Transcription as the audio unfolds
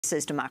This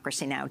is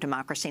Democracy Now!,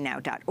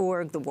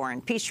 democracynow.org, The War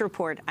and Peace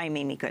Report. I'm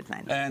Amy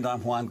Goodman. And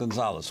I'm Juan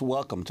Gonzalez.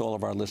 Welcome to all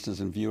of our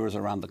listeners and viewers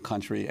around the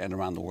country and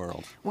around the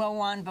world. Well,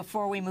 Juan,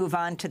 before we move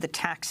on to the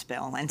tax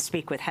bill and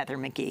speak with Heather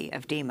McGhee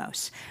of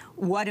Demos,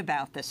 what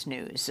about this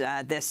news,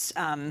 this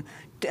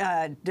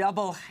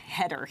double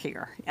header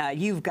here?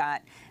 You've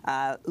got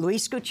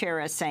Luis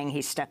Gutiérrez saying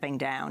he's stepping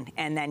down,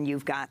 and then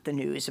you've got the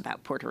news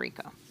about Puerto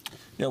Rico.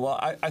 Yeah, well,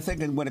 I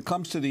think when it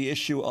comes to the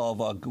issue of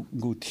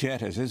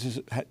Gutiérrez, this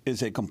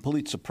is a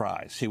complete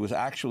surprise. He was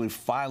actually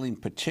filing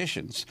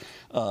petitions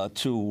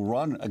to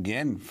run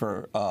again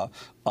for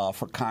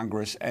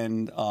Congress,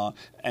 and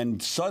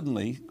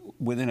suddenly,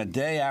 within a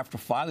day after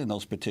filing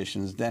those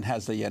petitions, then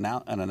has an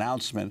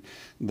announcement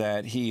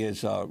that he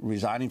is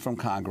resigning from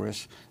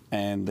Congress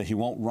and that he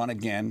won't run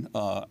again.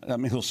 I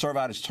mean, he'll serve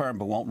out his term,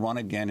 but won't run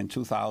again in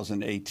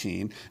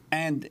 2018.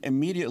 And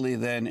immediately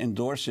then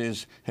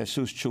endorses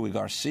Jesus Chuy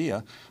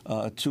Garcia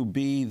to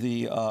be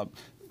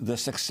the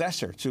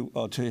successor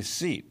to his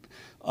seat.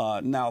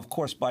 Now, of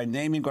course, by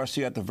naming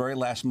Garcia at the very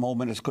last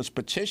moment, is because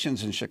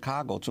petitions in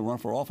Chicago to run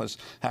for office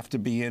have to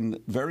be in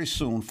very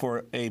soon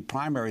for a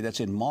primary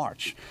that's in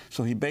March.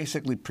 So he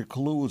basically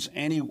precludes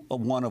any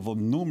one of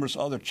numerous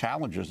other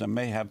challengers that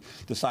may have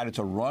decided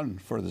to run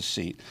for the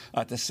seat.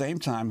 At the same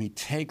time, he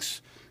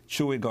takes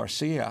Chuy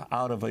Garcia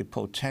out of a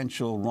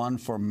potential run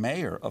for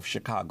mayor of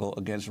Chicago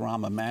against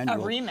Rahm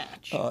Emanuel. A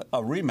rematch.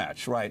 A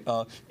rematch, right.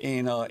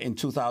 In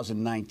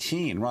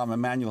 2019, Rahm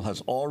Emanuel has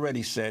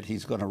already said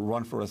he's going to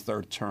run for a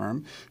third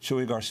term.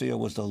 Chuy Garcia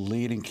was the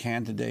leading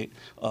candidate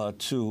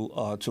to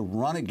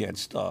run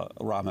against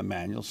Rahm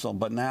Emanuel. So,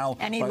 but now,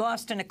 and he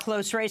lost in a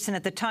close race. And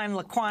at the time,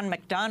 Laquan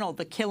McDonald,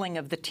 the killing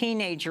of the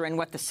teenager, and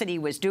what the city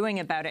was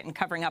doing about it and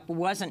covering up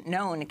wasn't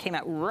known. It came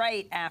out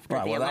right after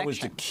the election. That was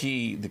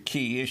the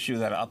key issue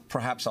that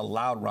perhaps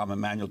allowed Rahm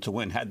Emanuel to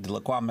win. Had the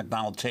Laquan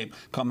McDonald tape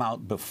come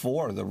out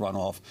before the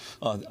runoff,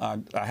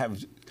 I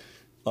have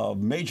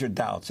major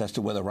doubts as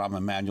to whether Rahm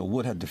Emanuel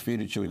would have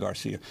defeated Chuy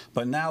Garcia.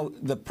 But now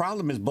the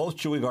problem is both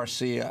Chuy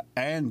Garcia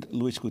and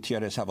Luis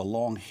Gutiérrez have a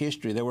long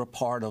history. They were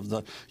part of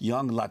the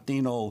young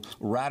Latino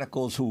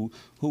radicals who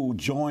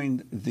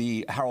joined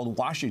the Harold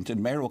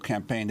Washington mayoral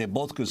campaign. They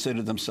both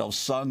considered themselves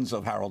sons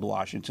of Harold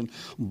Washington,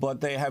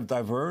 but they have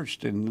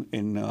diverged in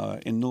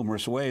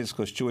numerous ways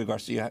because Chuy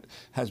Garcia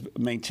has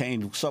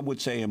maintained, some would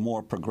say, a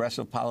more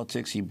progressive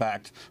politics. He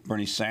backed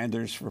Bernie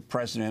Sanders for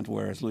president,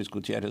 whereas Luis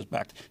Gutiérrez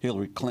backed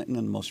Hillary Clinton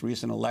in the most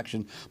recent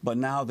election. But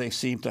now they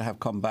seem to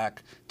have come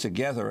back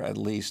together, at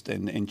least,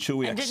 and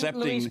Chuy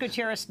accepting. Didn't Luis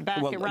Gutiérrez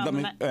back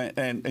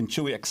and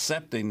Chuy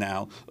accepting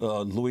now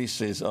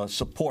Luis's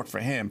support for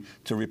him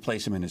to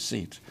replace him in his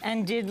seat.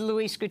 And did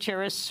Luis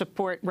Gutiérrez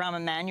support Rahm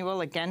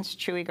Emanuel against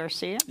Chuy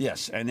Garcia?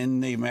 Yes, and in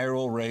the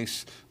mayoral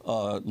race,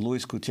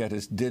 Luis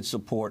Gutiérrez did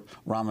support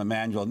Rahm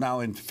Emanuel.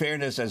 Now, in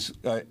fairness, as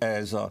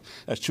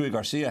Chuy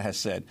Garcia has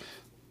said,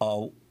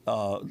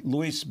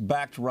 Luis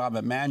backed Rahm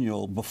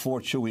Emanuel before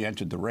Chuy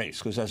entered the race,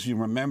 because as you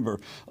remember,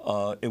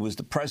 it was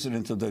the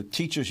president of the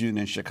teachers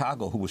union in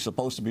Chicago who was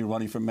supposed to be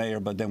running for mayor,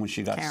 but then when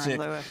she got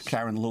sick,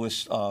 Karen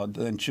Lewis,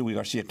 then Chuy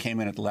Garcia came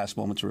in at the last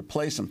moment to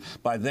replace him.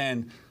 By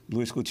then,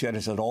 Luis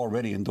Gutiérrez had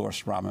already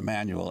endorsed Rahm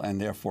Emanuel and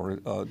therefore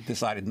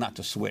decided not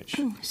to switch.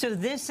 So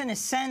this, in a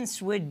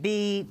sense, would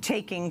be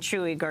taking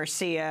Chuy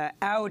Garcia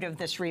out of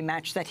this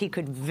rematch that he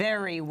could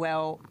very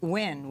well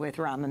win with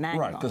Rahm Emanuel.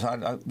 Right, because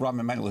Rahm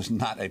Emanuel is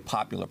not a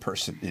popular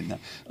person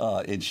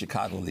in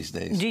Chicago these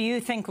days. Do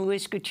you think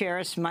Luis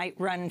Gutiérrez might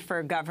run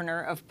for governor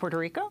of Puerto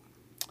Rico?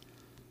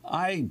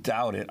 I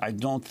doubt it. I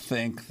don't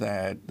think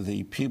that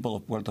the people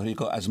of Puerto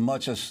Rico, as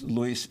much as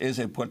Luis is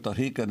a Puerto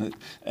Rican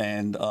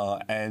and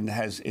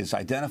is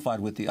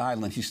identified with the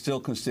island, he's still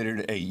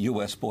considered a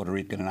U.S. Puerto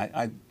Rican. And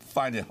I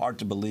find it hard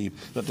to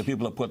believe that the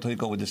people of Puerto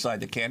Rico would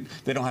decide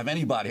they don't have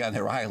anybody on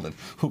their island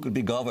who could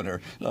be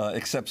governor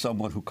except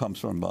someone who comes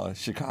from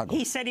Chicago.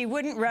 He said he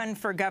wouldn't run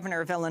for governor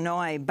of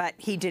Illinois, but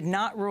he did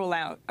not rule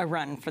out a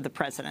run for the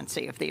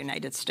presidency of the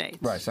United States.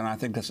 Right, and I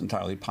think that's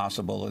entirely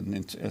possible, and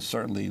it's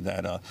certainly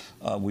that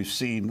we've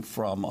seen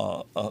from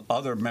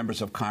other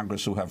members of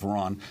Congress who have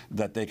run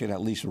that they can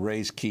at least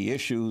raise key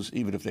issues,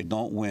 even if they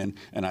don't win.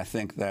 And I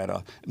think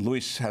that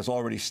Luis has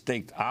already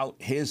staked out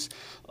his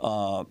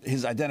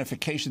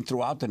identification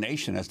throughout the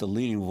nation as the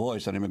leading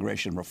voice on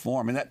immigration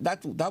reform. And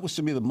that was,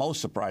 to me, the most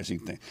surprising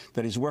thing,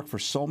 that he's worked for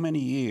so many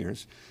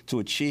years to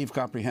achieve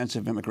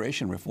comprehensive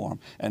immigration reform,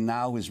 and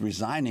now is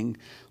resigning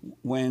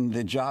when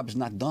the job is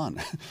not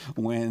done,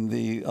 when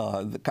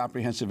the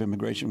comprehensive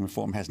immigration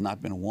reform has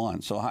not been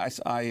won. So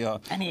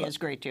and he has a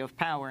great deal of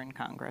power in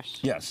Congress.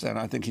 Yes, and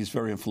I think he's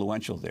very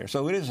influential there.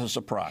 So it is a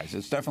surprise.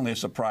 It's definitely a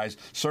surprise,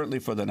 certainly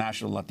for the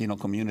national Latino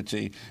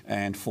community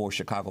and for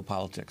Chicago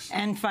politics.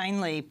 And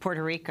finally,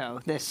 Puerto Rico,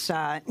 this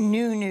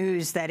new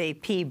news that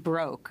AP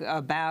broke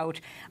about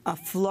a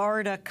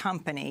Florida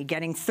company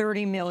getting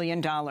 $30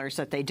 million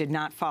that they did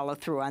not follow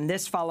through on.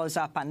 This follows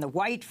up on the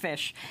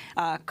Whitefish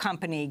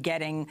company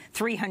getting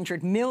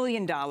 $300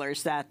 million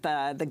that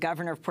the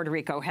governor of Puerto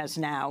Rico has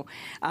now,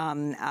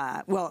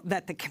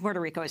 Puerto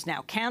Rico has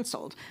now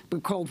canceled,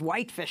 called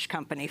Whitefish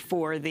Company,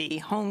 for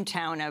the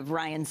hometown of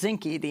Ryan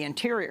Zinke, the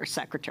Interior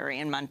Secretary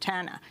in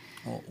Montana.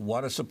 Well,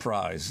 what a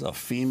surprise.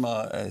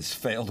 FEMA has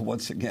failed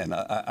once again.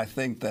 I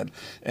think that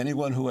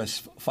anyone who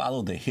has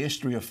followed the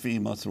history of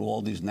FEMA through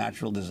all these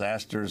natural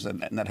disasters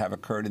and that have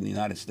occurred in the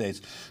United States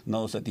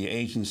knows that the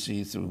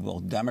agency, through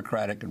both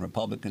Democratic and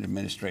Republican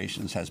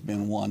administrations, has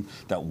been one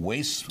that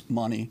wastes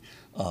money,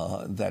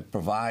 that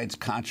provides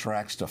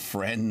contracts to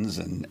friends,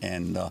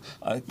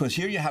 because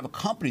here you have a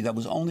company that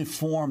was only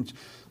formed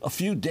a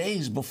few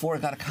days before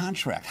it got a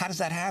contract. How does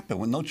that happen?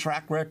 With no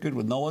track record,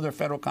 with no other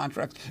federal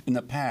contracts in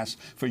the past,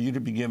 for you to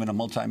be given a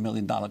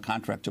multi-million-dollar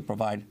contract to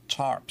provide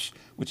tarps,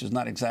 which is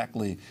not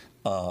exactly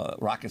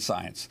rocket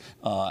science,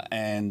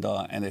 and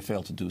they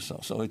failed to do so.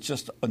 So it's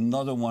just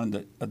another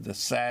one of the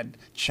sad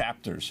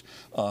chapters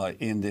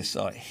in this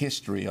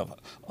history of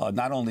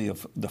not only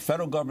of the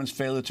federal government's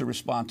failure to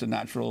respond to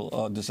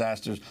natural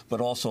disasters, but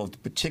also of the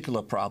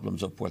particular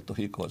problems of Puerto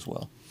Rico as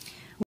well.